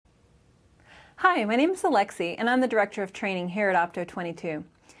Hi, my name is Alexi, and I'm the Director of Training here at Opto22.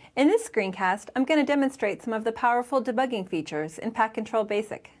 In this screencast, I'm going to demonstrate some of the powerful debugging features in Pack Control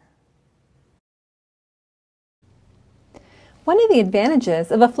Basic. One of the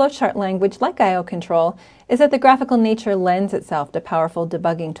advantages of a flowchart language like I/O Control is that the graphical nature lends itself to powerful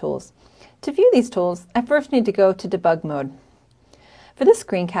debugging tools. To view these tools, I first need to go to debug mode. For this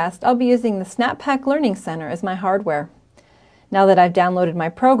screencast, I'll be using the SnapPack Learning Center as my hardware. Now that I've downloaded my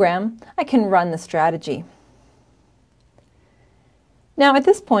program, I can run the strategy. Now at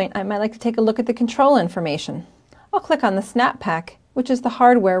this point, I might like to take a look at the control information. I'll click on the SnapPack, which is the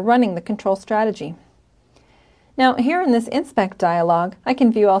hardware running the control strategy. Now here in this Inspect dialog, I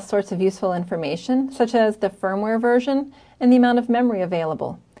can view all sorts of useful information, such as the firmware version and the amount of memory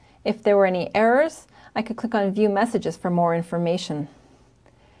available. If there were any errors, I could click on View Messages for more information.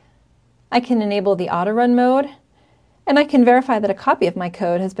 I can enable the auto-run mode, and I can verify that a copy of my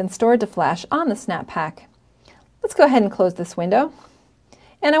code has been stored to flash on the SnapPack. Let's go ahead and close this window.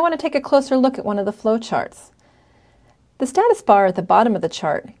 And I want to take a closer look at one of the flowcharts. The status bar at the bottom of the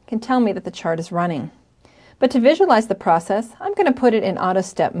chart can tell me that the chart is running. But to visualize the process, I'm going to put it in auto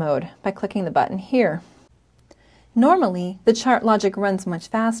step mode by clicking the button here. Normally, the chart logic runs much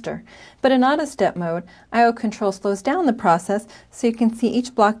faster, but in auto step mode, I/O Control slows down the process so you can see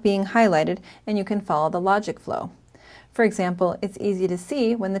each block being highlighted and you can follow the logic flow. For example, it's easy to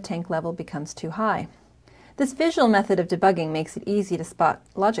see when the tank level becomes too high. This visual method of debugging makes it easy to spot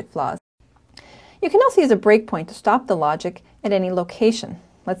logic flaws. You can also use a breakpoint to stop the logic at any location.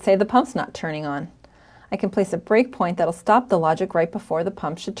 Let's say the pump's not turning on. I can place a breakpoint that'll stop the logic right before the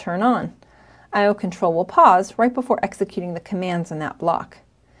pump should turn on. I/O Control will pause right before executing the commands in that block.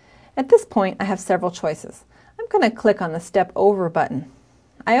 At this point, I have several choices. I'm going to click on the Step Over button.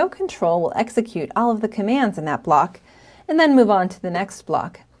 I/O Control will execute all of the commands in that block and then move on to the next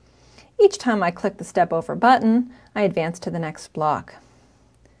block. Each time I click the Step Over button, I advance to the next block.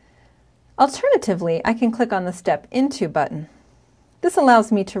 Alternatively, I can click on the Step Into button. This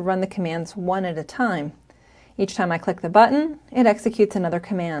allows me to run the commands one at a time. Each time I click the button, it executes another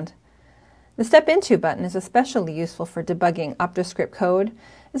command. The Step Into button is especially useful for debugging OptoScript code,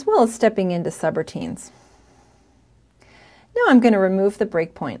 as well as stepping into subroutines. Now I'm going to remove the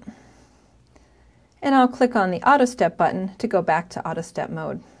breakpoint. And I'll click on the Auto Step button to go back to Auto Step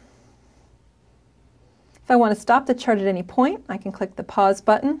mode. If I want to stop the chart at any point, I can click the Pause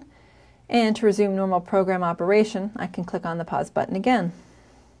button, and to resume normal program operation, I can click on the Pause button again.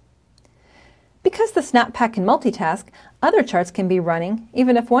 Because the SnapPack can multitask, other charts can be running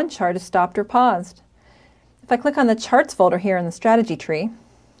even if one chart is stopped or paused. If I click on the Charts folder here in the strategy tree,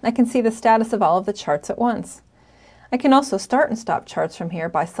 I can see the status of all of the charts at once. I can also start and stop charts from here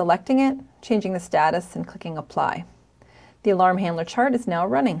by selecting it, changing the status, and clicking Apply. The alarm handler chart is now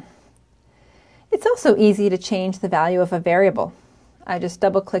running. It's also easy to change the value of a variable. I just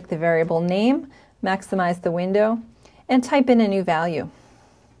double-click the variable name, maximize the window, and type in a new value.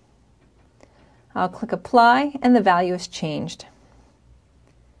 I'll click Apply, and the value is changed.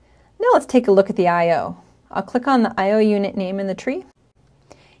 Now let's take a look at the I/O. I'll click on the I/O unit name in the tree.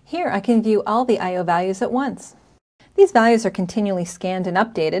 Here I can view all the I/O values at once. These values are continually scanned and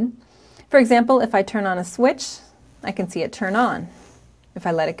updated. For example, if I turn on a switch, I can see it turn on. If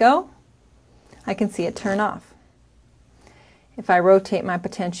I let it go, I can see it turn off. If I rotate my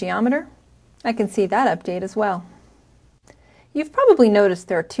potentiometer, I can see that update as well. You've probably noticed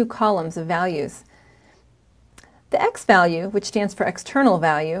there are two columns of values. The X value, which stands for external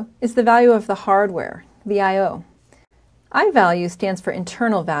value, is the value of the hardware, the I/O. I value stands for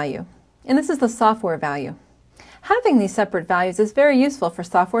internal value, and this is the software value. Having these separate values is very useful for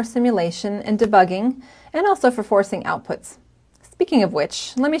software simulation and debugging, and also for forcing outputs. Speaking of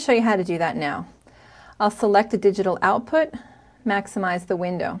which, let me show you how to do that now. I'll select a digital output, maximize the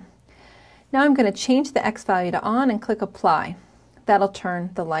window. Now I'm going to change the X value to on and click Apply. That'll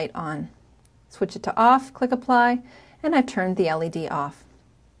turn the light on. Switch it to off, click Apply, and I've turned the LED off.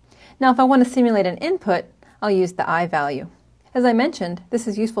 Now if I want to simulate an input, I'll use the I value. As I mentioned, this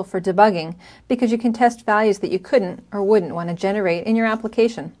is useful for debugging because you can test values that you couldn't or wouldn't want to generate in your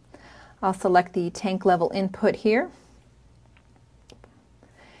application. I'll select the tank level input here,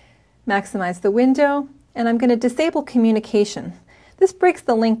 maximize the window, and I'm going to disable communication. This breaks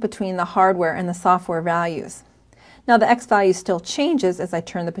the link between the hardware and the software values. Now the X value still changes as I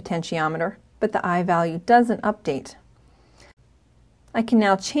turn the potentiometer, but the I value doesn't update. I can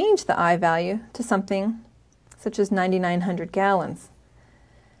now change the I value to something such as 9,900 gallons.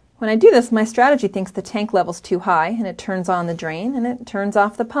 When I do this, my strategy thinks the tank level's too high, and it turns on the drain and it turns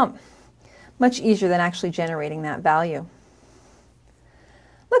off the pump. Much easier than actually generating that value.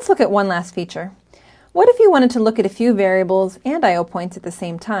 Let's look at one last feature. What if you wanted to look at a few variables and I/O points at the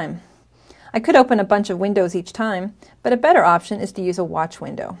same time? I could open a bunch of windows each time, but a better option is to use a watch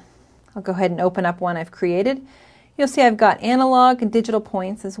window. I'll go ahead and open up one I've created. You'll see I've got analog and digital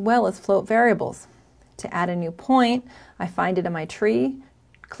points as well as float variables. To add a new point, I find it in my tree,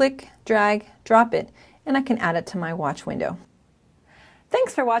 click, drag, drop it, and I can add it to my watch window.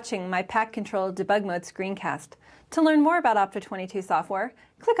 Thanks for watching my Pack Control Debug Mode screencast. To learn more about Opto22 software,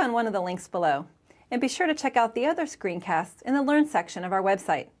 click on one of the links below. And be sure to check out the other screencasts in the Learn section of our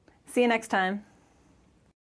website. See you next time.